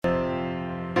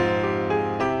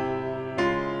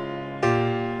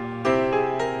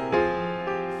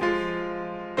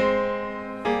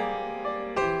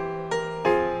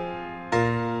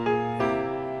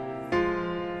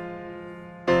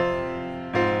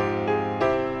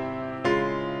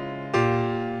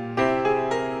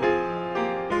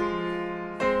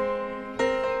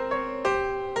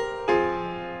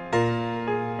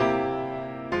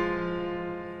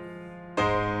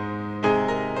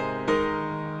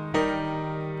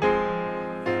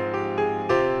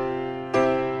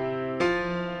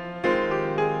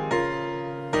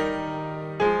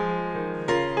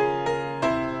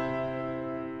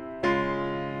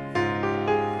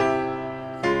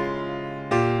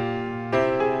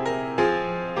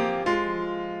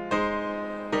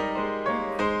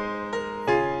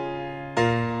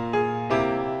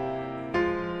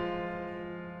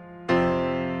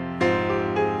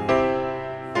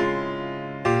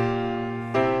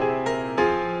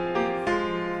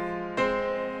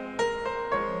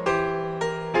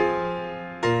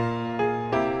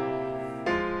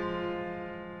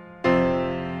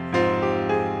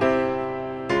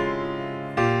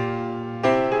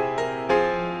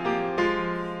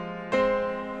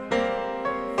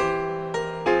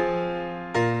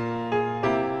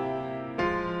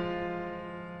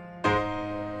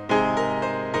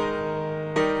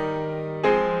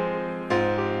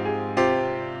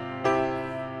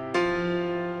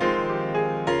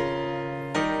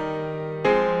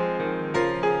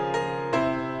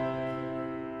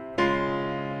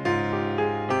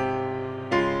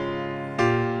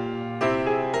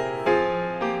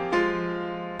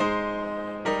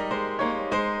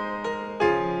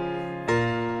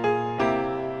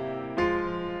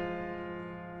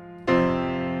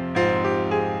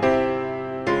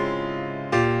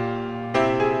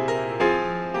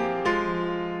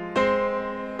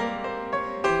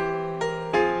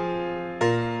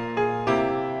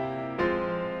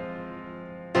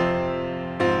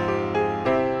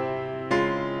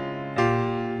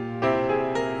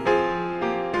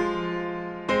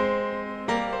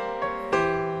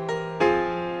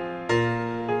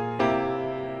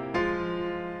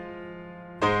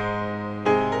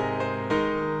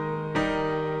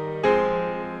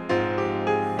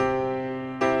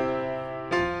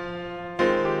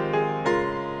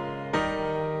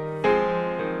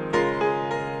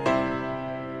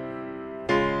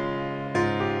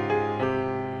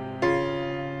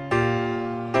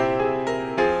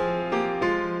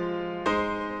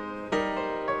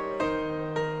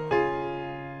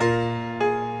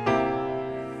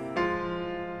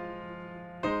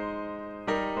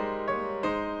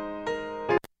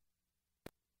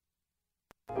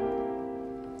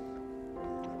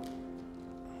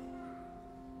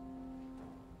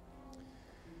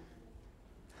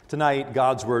Tonight,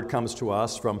 God's Word comes to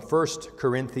us from 1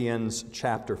 Corinthians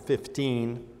chapter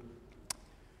 15.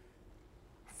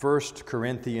 1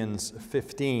 Corinthians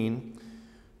 15.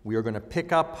 We are going to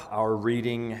pick up our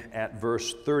reading at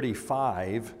verse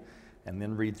 35 and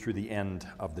then read through the end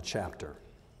of the chapter.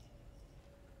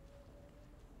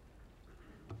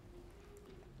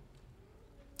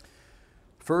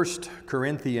 First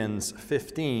Corinthians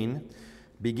 15,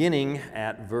 beginning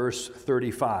at verse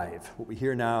 35. What we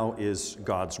hear now is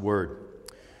God's Word.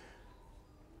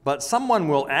 But someone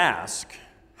will ask,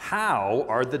 how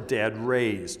are the dead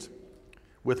raised?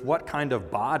 With what kind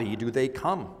of body do they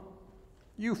come?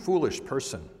 You foolish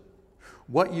person,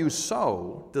 what you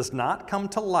sow does not come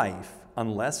to life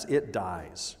unless it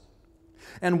dies.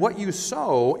 And what you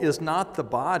sow is not the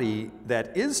body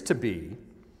that is to be,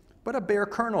 but a bare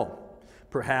kernel,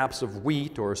 perhaps of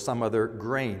wheat or some other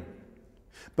grain.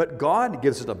 But God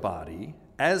gives it a body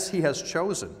as He has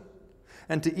chosen,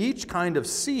 and to each kind of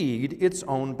seed its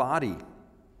own body.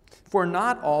 For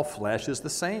not all flesh is the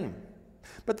same,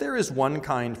 but there is one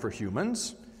kind for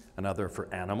humans, another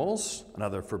for animals,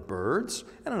 another for birds,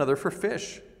 and another for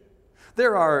fish.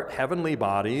 There are heavenly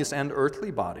bodies and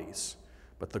earthly bodies,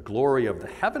 but the glory of the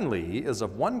heavenly is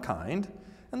of one kind,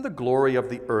 and the glory of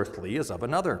the earthly is of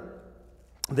another.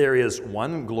 There is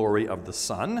one glory of the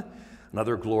sun,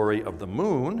 another glory of the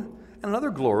moon, and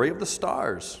another glory of the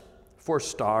stars, for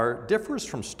star differs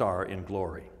from star in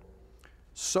glory.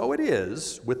 So it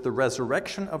is with the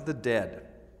resurrection of the dead.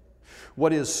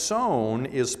 What is sown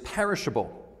is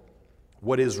perishable.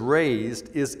 What is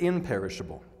raised is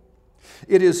imperishable.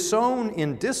 It is sown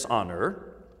in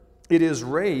dishonor. It is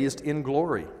raised in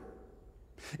glory.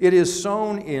 It is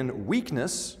sown in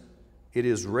weakness. It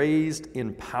is raised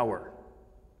in power.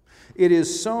 It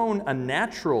is sown a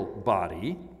natural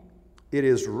body. It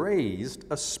is raised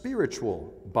a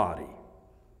spiritual body.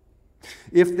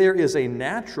 If there is a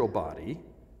natural body,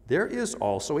 there is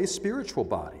also a spiritual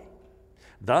body.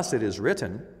 Thus it is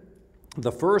written,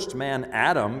 the first man,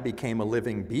 Adam, became a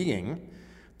living being.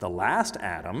 The last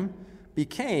Adam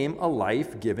became a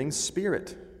life-giving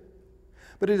spirit.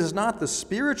 But it is not the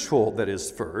spiritual that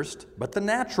is first, but the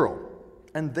natural,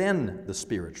 and then the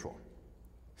spiritual.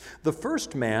 The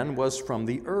first man was from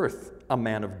the earth, a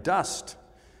man of dust.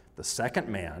 The second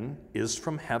man is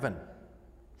from heaven.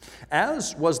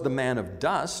 As was the man of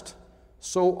dust,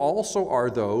 so also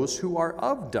are those who are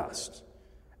of dust.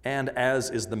 And as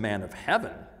is the man of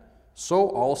heaven, so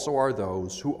also are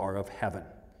those who are of heaven.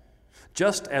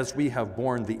 Just as we have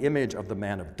borne the image of the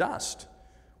man of dust,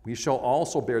 we shall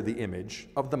also bear the image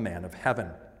of the man of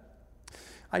heaven.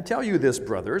 I tell you this,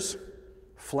 brothers,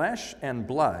 flesh and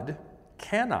blood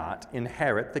cannot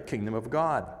inherit the kingdom of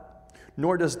God,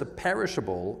 nor does the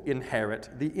perishable inherit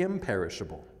the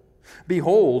imperishable.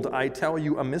 Behold, I tell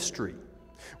you a mystery.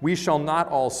 We shall not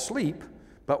all sleep,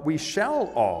 but we shall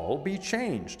all be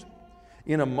changed.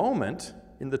 In a moment,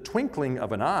 in the twinkling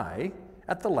of an eye,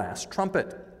 at the last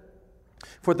trumpet.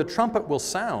 For the trumpet will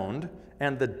sound,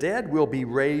 and the dead will be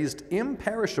raised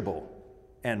imperishable,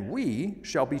 and we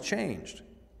shall be changed.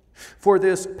 For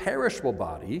this perishable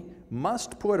body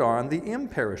must put on the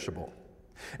imperishable,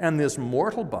 and this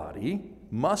mortal body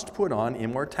must put on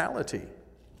immortality.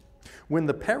 When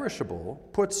the perishable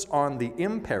puts on the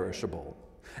imperishable,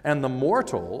 and the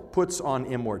mortal puts on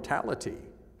immortality,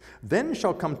 then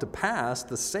shall come to pass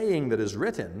the saying that is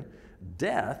written,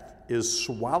 death is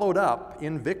swallowed up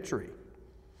in victory.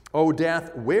 O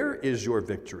death, where is your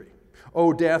victory?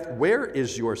 O death, where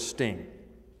is your sting?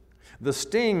 The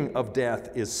sting of death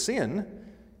is sin,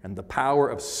 and the power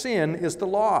of sin is the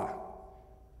law.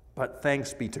 But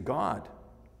thanks be to God,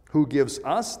 who gives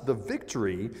us the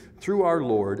victory through our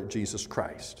Lord Jesus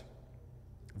Christ.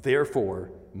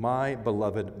 Therefore, my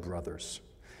beloved brothers,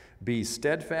 be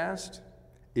steadfast,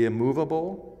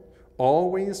 immovable,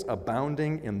 always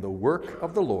abounding in the work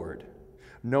of the Lord,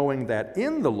 knowing that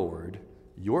in the Lord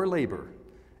your labor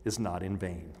is not in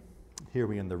vain. Here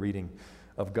we end the reading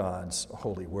of God's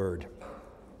holy word.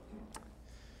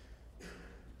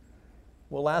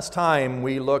 Well, last time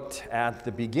we looked at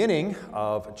the beginning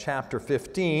of chapter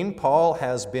 15. Paul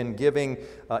has been giving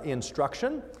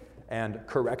instruction and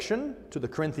correction to the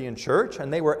Corinthian church,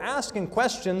 and they were asking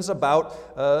questions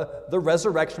about the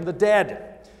resurrection of the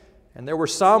dead. And there were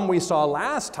some we saw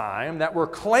last time that were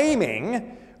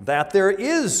claiming that there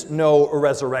is no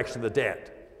resurrection of the dead.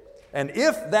 And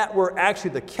if that were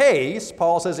actually the case,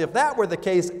 Paul says, if that were the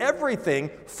case,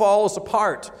 everything falls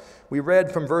apart. We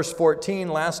read from verse 14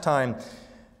 last time,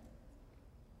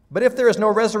 but if there is no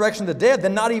resurrection of the dead,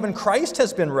 then not even Christ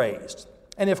has been raised.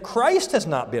 And if Christ has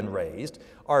not been raised,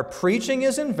 our preaching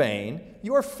is in vain,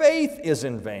 your faith is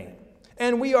in vain.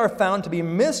 And we are found to be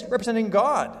misrepresenting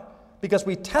God because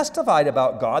we testified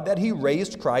about God that he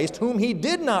raised Christ, whom he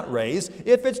did not raise,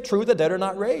 if it's true the dead are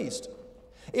not raised.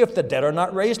 If the dead are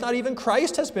not raised, not even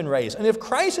Christ has been raised. And if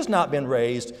Christ has not been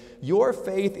raised, your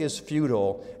faith is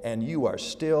futile and you are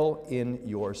still in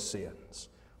your sins.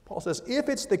 Paul says, if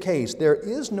it's the case, there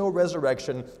is no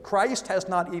resurrection, Christ has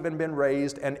not even been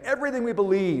raised, and everything we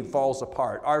believe falls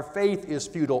apart. Our faith is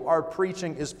futile, our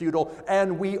preaching is futile,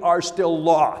 and we are still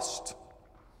lost.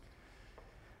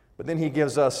 But then he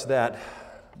gives us that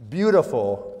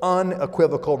beautiful,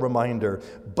 unequivocal reminder,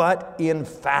 but in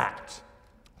fact,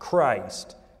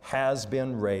 Christ has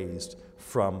been raised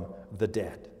from the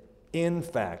dead. In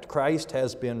fact, Christ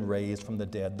has been raised from the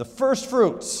dead, the first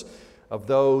fruits of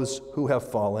those who have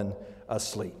fallen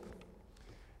asleep.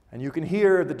 And you can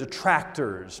hear the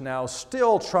detractors now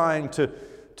still trying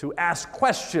to ask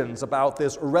questions about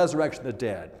this resurrection of the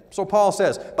dead. So Paul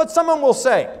says, but someone will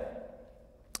say,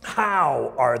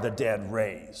 how are the dead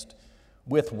raised?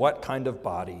 With what kind of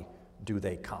body do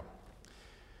they come?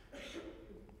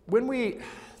 When we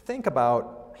think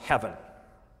about heaven,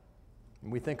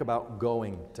 when we think about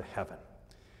going to heaven,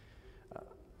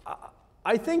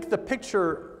 I think the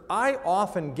picture I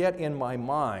often get in my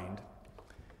mind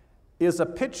is a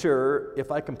picture,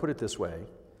 if I can put it this way,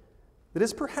 that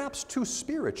is perhaps too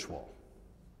spiritual.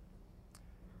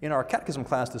 In our catechism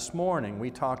class this morning, we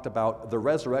talked about the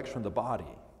resurrection of the body.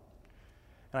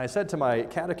 And I said to my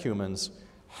catechumens,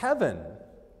 heaven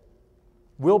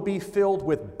will be filled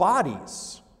with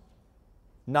bodies,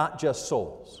 not just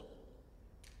souls.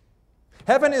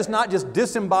 Heaven is not just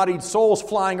disembodied souls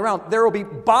flying around. There will be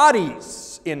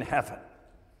bodies in heaven.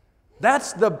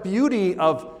 That's the beauty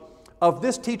of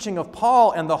this teaching of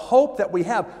Paul and the hope that we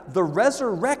have, the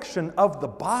resurrection of the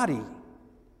body.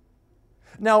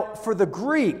 Now, for the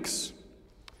Greeks,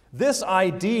 this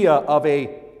idea of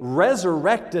a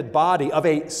resurrected body, of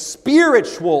a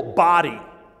spiritual body,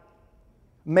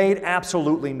 made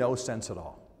absolutely no sense at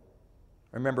all.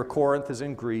 Remember, Corinth is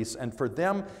in Greece, and for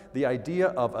them, the idea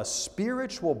of a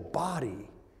spiritual body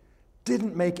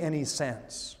didn't make any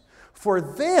sense. For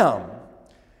them,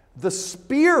 the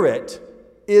spirit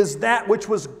is that which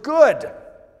was good,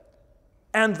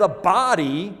 and the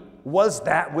body was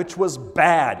that which was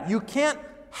bad. You can't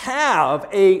have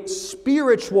a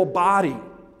spiritual body.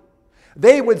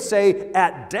 They would say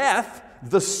at death,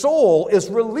 the soul is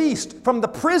released from the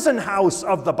prison house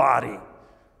of the body.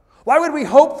 Why would we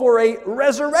hope for a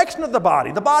resurrection of the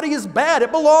body? The body is bad.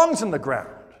 It belongs in the ground.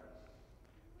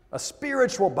 A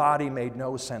spiritual body made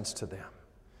no sense to them.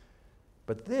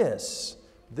 But this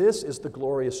is the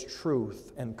glorious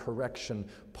truth and correction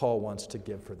Paul wants to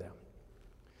give for them.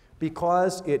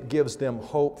 Because it gives them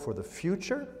hope for the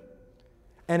future,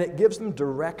 and it gives them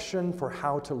direction for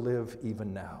how to live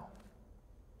even now.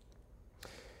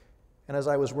 And as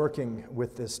I was working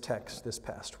with this text this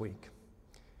past week,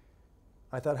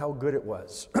 I thought how good it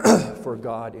was for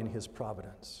God in his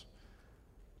providence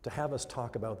to have us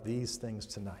talk about these things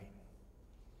tonight.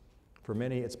 For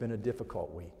many, it's been a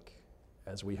difficult week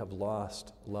as we have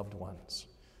lost loved ones.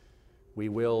 We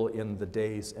will, in the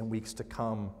days and weeks to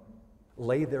come,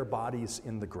 lay their bodies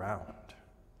in the ground.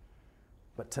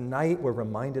 But tonight we're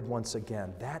reminded once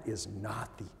again, that is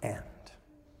not the end.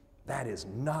 That is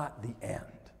not the end.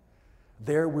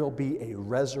 There will be a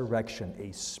resurrection,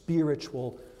 a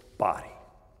spiritual body.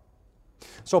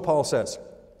 So Paul says,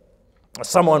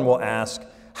 someone will ask,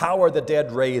 how are the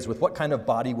dead raised? With what kind of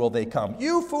body will they come?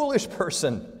 You foolish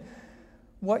person!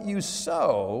 What you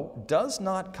sow does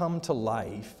not come to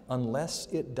life unless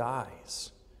it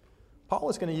dies. Paul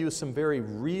is going to use some very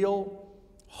real,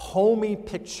 homey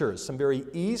pictures, some very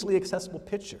easily accessible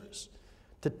pictures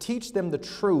to teach them the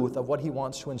truth of what he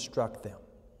wants to instruct them.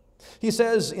 He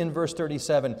says in verse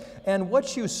 37, and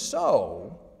what you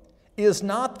sow is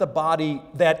not the body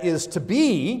that is to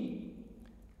be,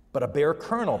 but a bare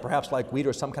kernel, perhaps like wheat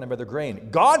or some kind of other grain.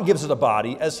 God gives it a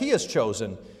body as he has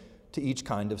chosen to each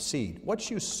kind of seed. What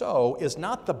you sow is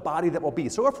not the body that will be.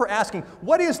 So if we're asking,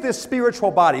 what is this spiritual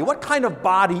body? What kind of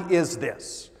body is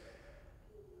this?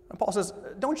 And Paul says,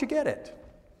 don't you get it?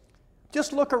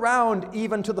 Just look around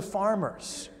even to the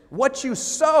farmers. What you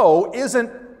sow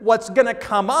isn't what's going to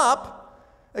come up.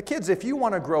 Kids, if you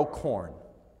want to grow corn,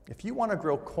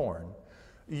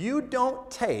 you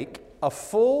don't take a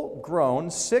full-grown,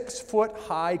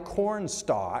 6-foot-high corn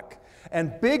stalk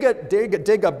and dig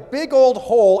a big old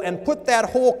hole and put that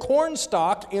whole corn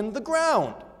stalk in the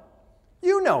ground.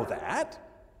 You know that.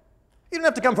 You don't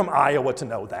have to come from Iowa to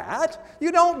know that.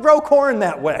 You don't grow corn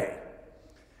that way.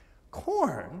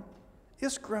 Corn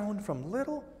is grown from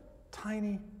little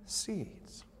tiny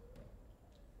seeds.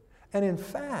 And in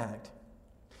fact,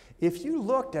 If you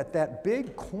looked at that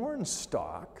big corn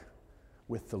stalk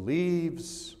with the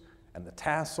leaves and the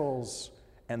tassels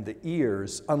and the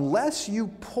ears, unless you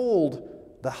pulled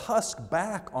the husk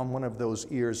back on one of those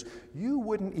ears, you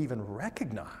wouldn't even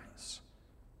recognize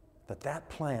that that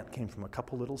plant came from a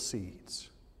couple little seeds.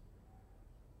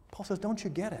 Paul says, don't you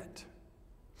get it?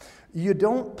 You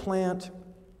don't plant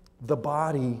the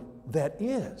body that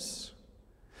is.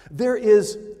 There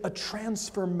is a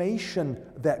transformation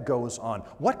that goes on.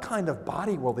 What kind of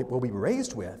body will we be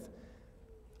raised with?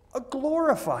 A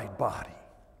glorified body,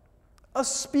 a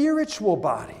spiritual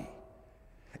body.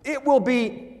 It will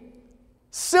be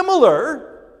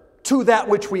similar to that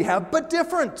which we have, but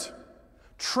different.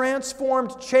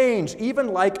 Transformed, changed, even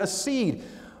like a seed.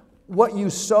 What you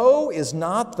sow is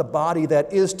not the body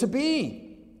that is to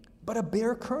be, but a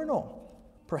bare kernel,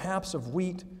 perhaps of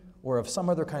wheat or of some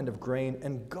other kind of grain,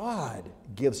 and God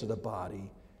gives it a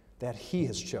body that He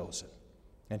has chosen,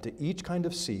 and to each kind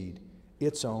of seed,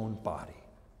 its own body.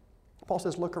 Paul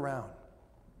says, look around.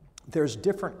 There's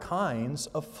different kinds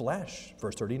of flesh,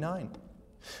 verse 39.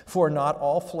 For not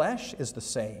all flesh is the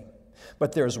same,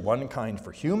 but there's one kind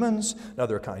for humans,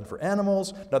 another kind for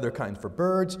animals, another kind for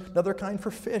birds, another kind for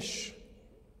fish.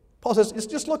 Paul says,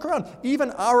 just look around.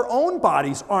 Even our own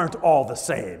bodies aren't all the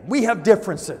same. We have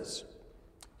differences.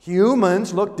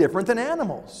 Humans look different than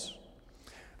animals.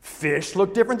 Fish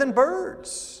look different than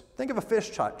birds. Think of a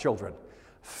fish, children.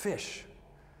 Fish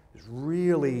is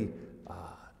really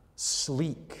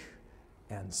sleek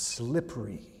and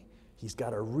slippery. He's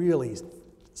got a really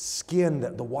skin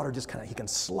that the water just he can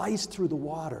slice through the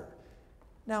water.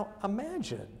 Now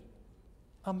imagine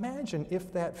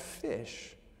if that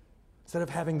fish, instead of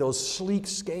having those sleek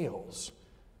scales,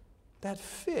 that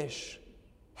fish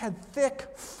had thick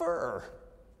fur.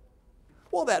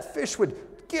 Well, that fish would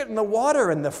get in the water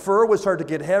and the fur would start to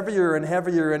get heavier and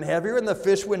heavier and heavier, and the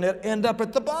fish would end up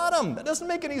at the bottom. That doesn't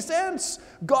make any sense.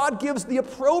 God gives the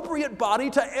appropriate body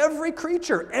to every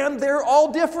creature, and they're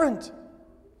all different.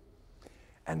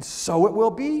 And so it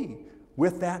will be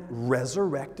with that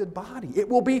resurrected body. It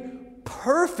will be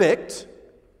perfect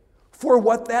for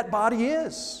what that body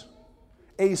is.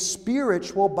 A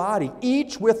spiritual body,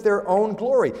 each with their own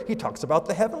glory. He talks about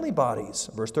the heavenly bodies,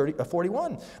 verse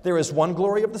 41. There is one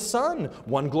glory of the sun,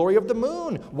 one glory of the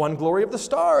moon, one glory of the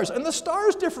stars, and the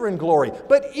stars differ in glory,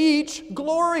 but each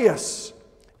glorious,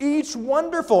 each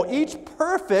wonderful, each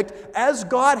perfect as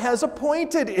God has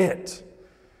appointed it.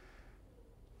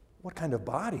 What kind of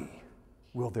body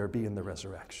will there be in the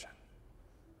resurrection?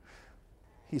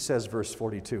 He says, verse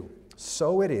 42,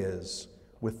 so it is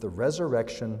with the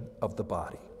resurrection of the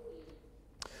body.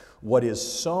 What is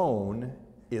sown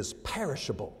is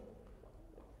perishable.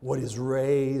 What is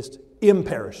raised,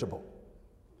 imperishable.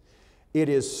 It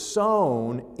is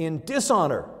sown in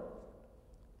dishonor.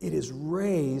 It is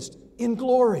raised in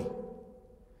glory.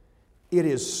 It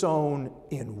is sown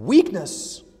in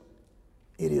weakness.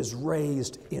 It is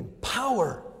raised in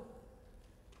power.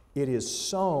 It is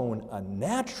sown a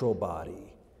natural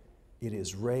body. It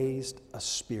is raised a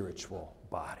spiritual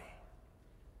body.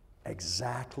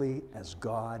 Exactly as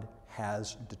God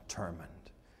has determined.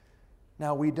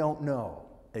 Now, we don't know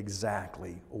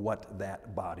exactly what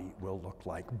that body will look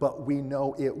like, but we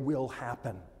know it will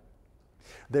happen.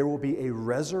 There will be a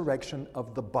resurrection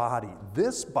of the body.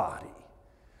 This body,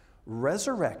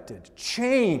 resurrected,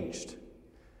 changed.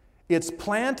 It's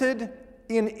planted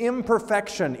in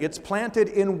imperfection. It's planted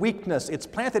in weakness. It's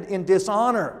planted in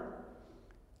dishonor.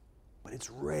 But it's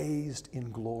raised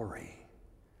in glory.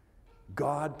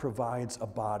 God provides a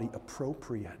body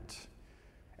appropriate.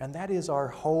 And that is our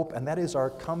hope and that is our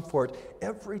comfort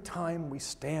every time we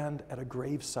stand at a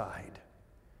graveside.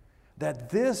 That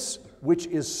this which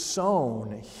is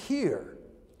sown here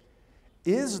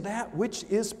is that which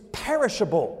is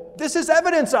perishable. This is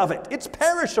evidence of it. It's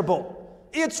perishable.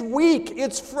 It's weak.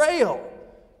 It's frail.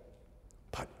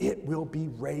 But it will be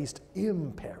raised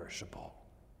imperishable.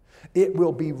 It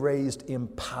will be raised in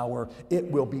power. It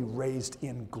will be raised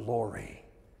in glory.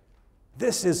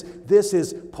 This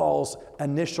is Paul's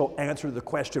initial answer to the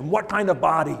question, what kind of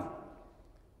body?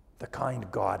 The kind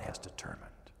God has determined.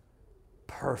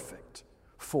 Perfect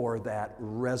for that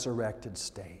resurrected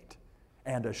state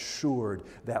and assured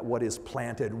that what is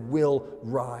planted will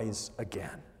rise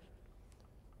again.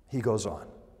 He goes on.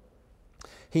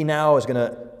 He now is going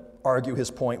to argue his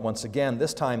point once again,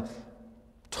 this time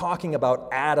talking about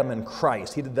Adam and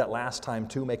Christ. He did that last time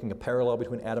too, making a parallel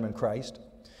between Adam and Christ.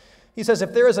 He says,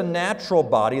 if there is a natural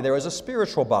body, there is a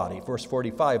spiritual body. Verse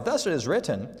 45, thus it is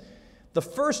written, the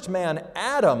first man,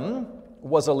 Adam,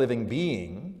 was a living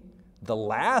being. The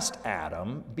last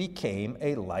Adam became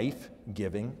a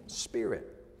life-giving spirit.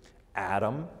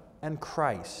 Adam and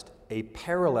Christ. A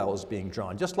parallel is being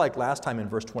drawn. Just like last time in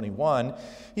verse 21,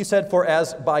 he said, "For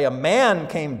as by a man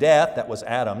came death," that was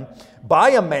Adam,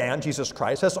 "by a man, Jesus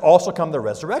Christ, has also come the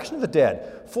resurrection of the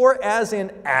dead. For as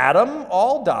in Adam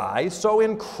all die, so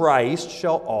in Christ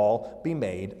shall all be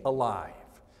made alive."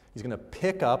 He's going to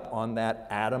pick up on that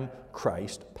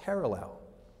Adam-Christ parallel.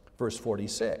 Verse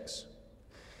 46,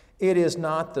 "It is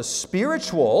not the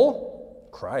spiritual,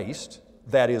 Christ,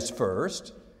 that is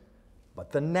first,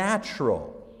 but the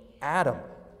natural, Adam,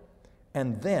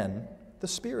 and then the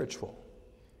spiritual."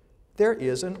 There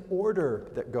is an order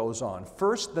that goes on.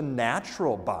 First, the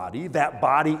natural body, that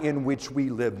body in which we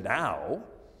live now,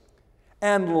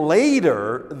 and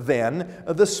later, then,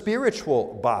 the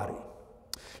spiritual body.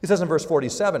 He says in verse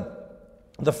 47,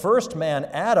 "The first man,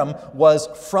 Adam, was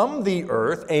from the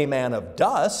earth, a man of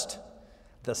dust.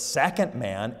 The second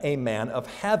man, a man of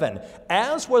heaven.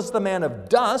 As was the man of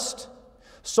dust,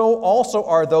 so also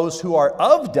are those who are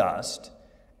of dust.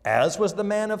 As was the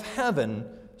man of heaven,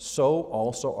 so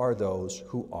also are those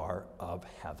who are of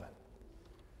heaven."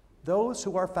 Those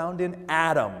who are found in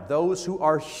Adam, those who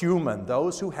are human,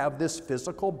 those who have this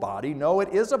physical body, know it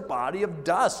is a body of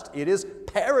dust. It is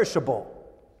perishable.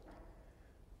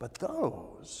 But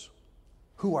those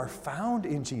who are found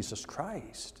in Jesus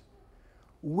Christ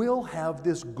will have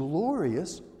this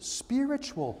glorious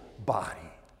spiritual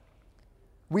body.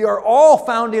 We are all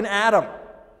found in Adam.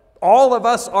 All of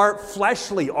us are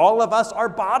fleshly. All of us are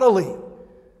bodily.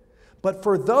 But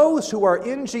for those who are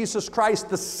in Jesus Christ,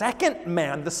 the second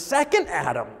man, the second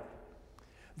Adam,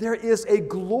 there is a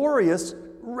glorious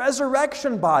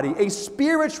resurrection body, a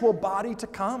spiritual body to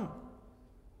come.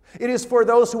 It is for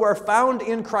those who are found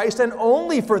in Christ, and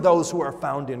only for those who are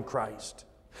found in Christ,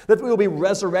 that we will be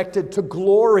resurrected to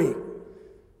glory.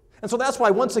 And so that's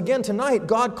why, once again tonight,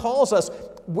 God calls us.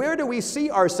 Where do we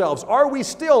see ourselves? Are we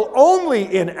still only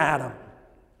in Adam?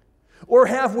 Or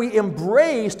have we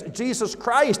embraced Jesus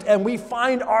Christ and we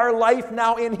find our life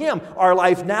now in Him? Our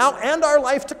life now and our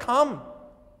life to come.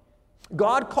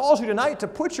 God calls you tonight to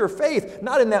put your faith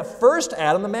not in that first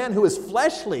Adam, the man who is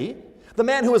fleshly, the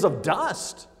man who is of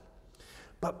dust,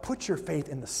 but put your faith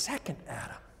in the second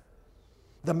Adam,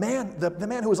 the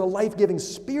man who is a life-giving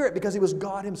spirit because he was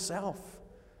God Himself,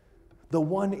 the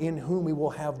one in whom we will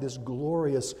have this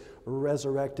glorious,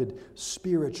 resurrected,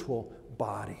 spiritual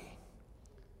body.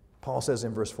 Paul says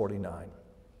in verse 49,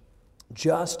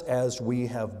 "Just as we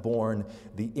have borne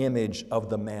the image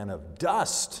of the man of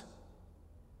dust,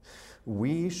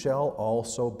 we shall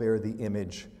also bear the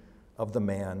image of the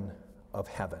man of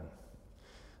heaven."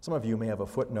 Some of you may have a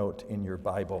footnote in your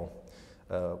Bible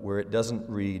where it doesn't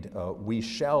read, "we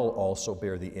shall also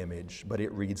bear the image," but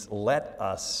it reads, "let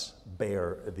us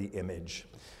bear the image."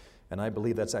 And I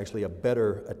believe that's actually a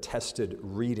better attested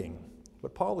reading.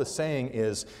 What Paul is saying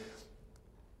is,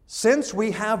 since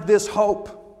we have this hope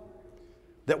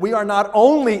that we are not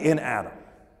only in Adam,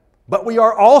 but we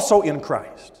are also in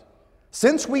Christ,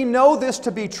 since we know this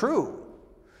to be true,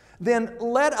 then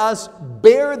let us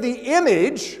bear the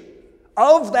image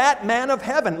of that man of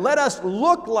heaven. Let us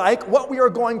look like what we are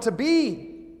going to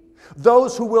be,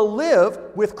 those who will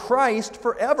live with Christ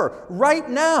forever. Right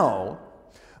now,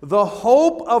 the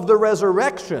hope of the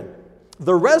resurrection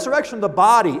of the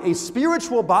body, a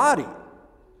spiritual body,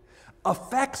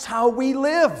 affects how we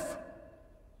live.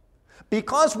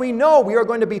 Because we know we are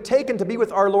going to be taken to be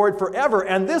with our Lord forever,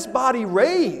 and this body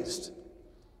raised,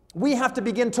 we have to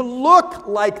begin to look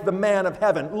like the man of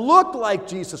heaven, look like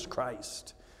Jesus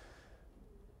Christ.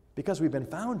 Because we've been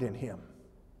found in Him,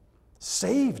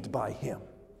 saved by Him.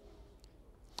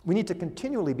 We need to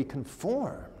continually be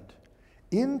conformed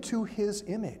into His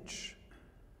image.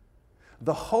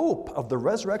 The hope of the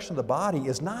resurrection of the body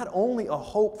is not only a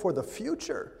hope for the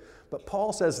future, but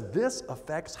Paul says this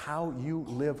affects how you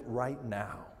live right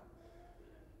now.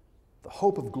 The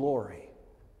hope of glory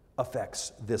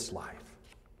affects this life.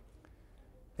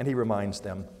 And he reminds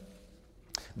them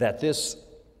that this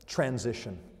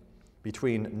transition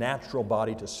between natural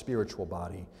body to spiritual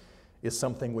body is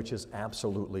something which is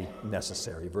absolutely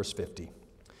necessary. Verse 50.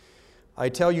 "I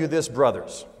tell you this,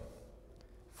 brothers,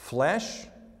 flesh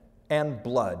and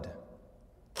blood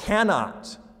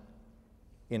cannot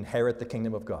inherit the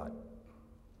kingdom of God,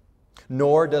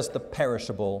 nor does the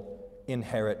perishable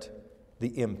inherit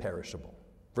the imperishable."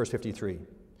 Verse 53.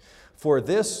 "For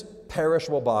this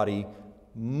perishable body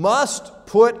must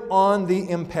put on the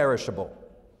imperishable,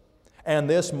 and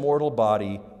this mortal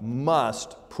body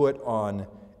must put on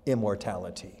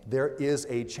immortality." There is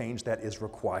a change that is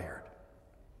required.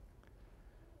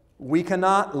 We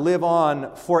cannot live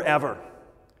on forever.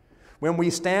 When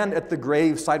we stand at the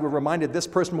graveside, we're reminded this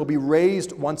person will be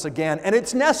raised once again. And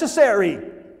it's necessary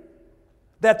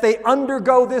that they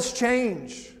undergo this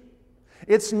change.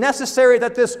 It's necessary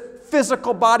that this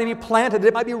physical body be planted.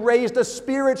 It might be raised a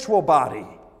spiritual body.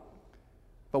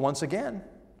 But once again,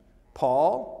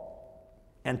 Paul,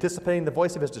 anticipating the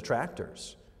voice of his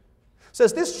detractors,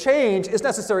 says this change is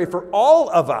necessary for all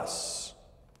of us.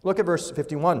 Look at verse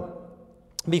 51.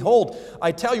 Behold,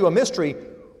 I tell you a mystery.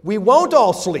 We won't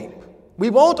all sleep. We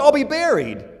won't all be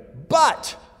buried,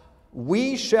 but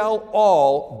we shall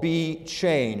all be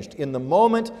changed in the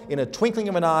moment, in a twinkling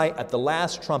of an eye, at the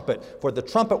last trumpet. For the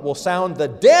trumpet will sound, the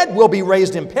dead will be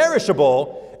raised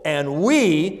imperishable, and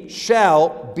we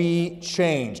shall be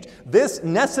changed. This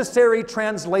necessary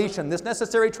translation, this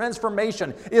necessary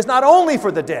transformation is not only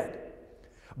for the dead,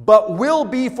 but will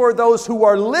be for those who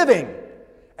are living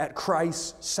at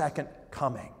Christ's second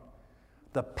coming.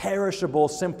 The perishable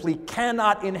simply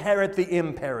cannot inherit the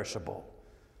imperishable.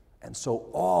 And so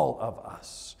all of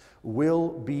us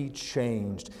will be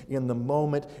changed in the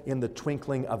moment, in the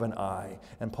twinkling of an eye.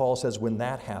 And Paul says when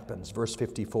that happens, verse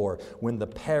 54, when the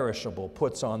perishable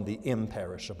puts on the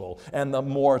imperishable and the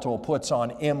mortal puts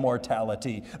on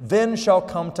immortality, then shall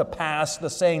come to pass the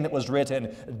saying that was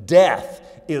written, death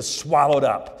is swallowed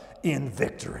up in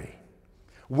victory.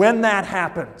 When that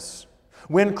happens,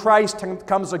 when Christ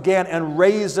comes again and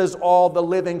raises all the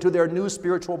living to their new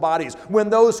spiritual bodies, when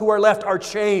those who are left are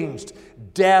changed,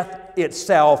 death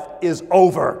itself is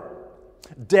over.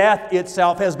 Death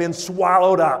itself has been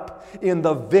swallowed up in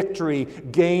the victory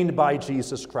gained by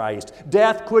Jesus Christ.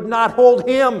 Death could not hold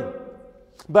him,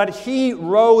 but he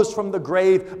rose from the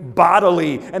grave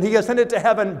bodily, and he ascended to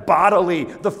heaven bodily,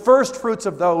 the first fruits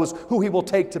of those who he will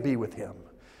take to be with him.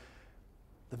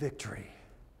 The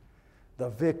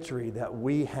victory that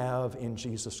we have in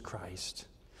Jesus Christ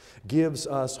gives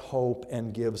us hope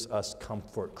and gives us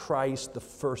comfort. Christ, the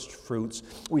first fruits.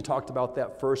 We talked about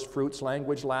that first fruits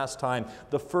language last time.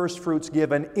 The first fruits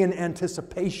given in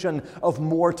anticipation of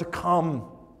more to come.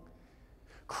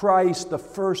 Christ, the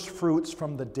first fruits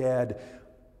from the dead,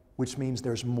 which means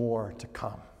there's more to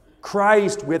come.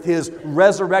 Christ with his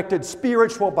resurrected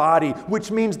spiritual body,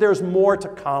 which means there's more to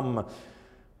come.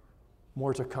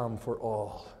 More to come for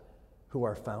all who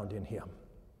are found in him.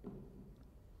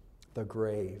 The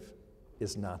grave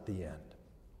is not the end.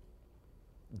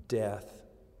 Death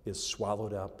is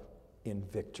swallowed up in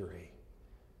victory.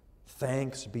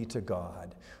 Thanks be to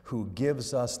God who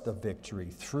gives us the victory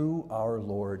through our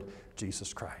Lord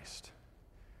Jesus Christ.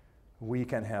 We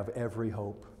can have every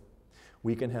hope.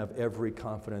 We can have every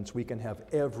confidence. We can have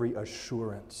every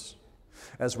assurance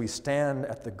as we stand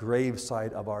at the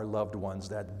graveside of our loved ones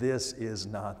that this is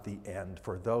not the end.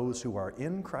 For those who are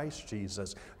in Christ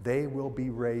Jesus, they will be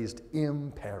raised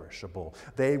imperishable.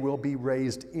 They will be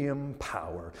raised in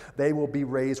power. They will be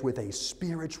raised with a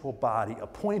spiritual body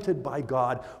appointed by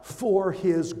God for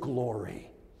his glory.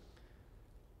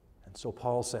 And so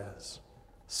Paul says,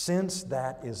 since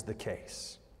that is the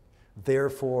case,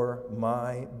 therefore,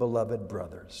 my beloved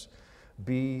brothers,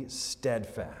 be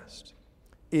steadfast,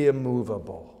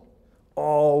 immovable,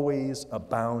 always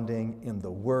abounding in the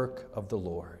work of the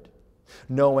Lord,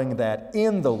 knowing that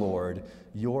in the Lord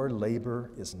your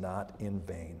labor is not in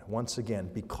vain. Once again,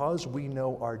 because we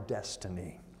know our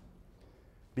destiny,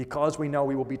 because we know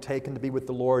we will be taken to be with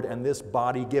the Lord and this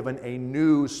body given a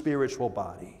new spiritual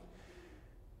body,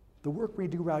 the work we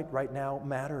do right now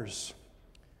matters.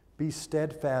 Be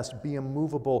steadfast, be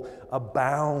immovable,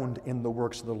 abound in the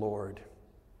works of the Lord,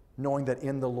 knowing that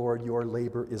in the Lord your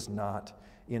labor is not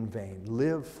in vain.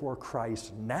 Live for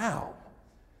Christ now,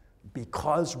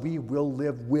 because we will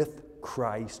live with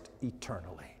Christ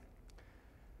eternally.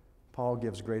 Paul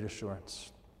gives great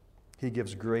assurance. He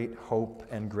gives great hope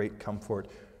and great comfort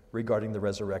regarding the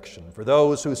resurrection. For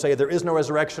those who say there is no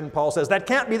resurrection, Paul says that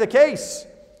can't be the case,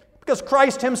 because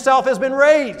Christ himself has been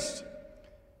raised.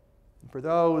 And for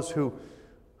those who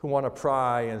want to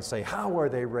pry and say, how are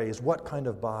they raised? What kind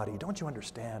of body? Don't you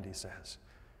understand, he says.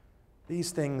 These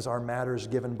things are matters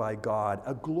given by God,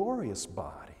 a glorious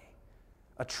body,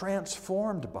 a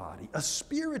transformed body, a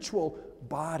spiritual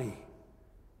body.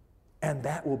 And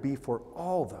that will be for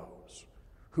all those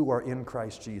who are in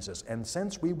Christ Jesus. And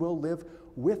since we will live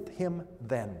with him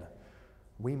then,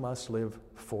 we must live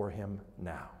for him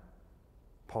now.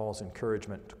 Paul's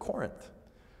encouragement to Corinth,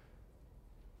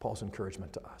 Paul's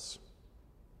encouragement to us.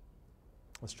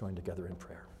 Let's join together in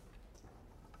prayer.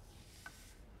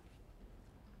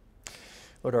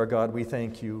 Lord our God, we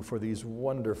thank you for these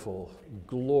wonderful,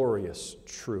 glorious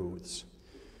truths.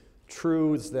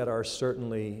 Truths that are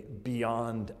certainly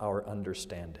beyond our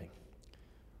understanding.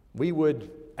 We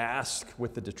would ask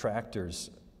with the detractors,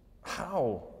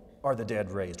 how are the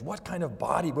dead raised? What kind of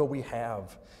body will we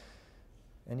have?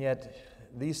 And yet,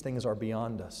 these things are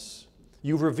beyond us.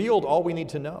 You've revealed all we need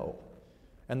to know,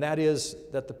 and that is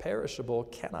that the perishable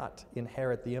cannot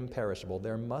inherit the imperishable.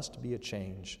 There must be a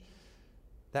change.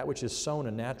 That which is sown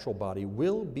a natural body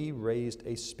will be raised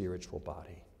a spiritual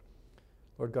body.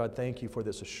 Lord God, thank you for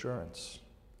this assurance.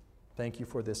 Thank you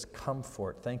for this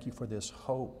comfort. Thank you for this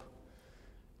hope.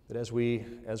 That as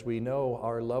we know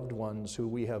our loved ones who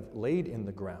we have laid in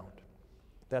the ground,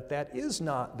 that is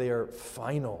not their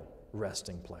final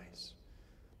resting place.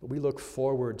 But we look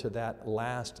forward to that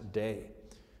last day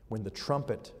when the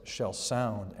trumpet shall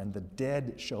sound and the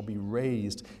dead shall be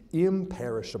raised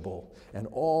imperishable, and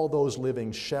all those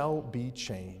living shall be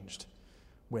changed,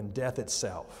 when death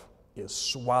itself is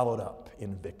swallowed up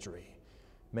in victory.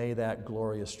 May that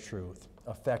glorious truth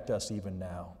affect us even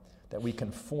now, that we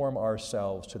conform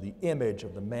ourselves to the image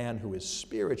of the man who is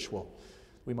spiritual.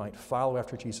 We might follow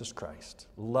after Jesus Christ,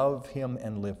 love him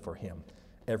and live for him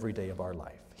every day of our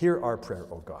life. Hear our prayer,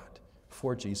 O God,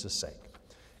 for Jesus' sake.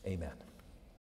 Amen.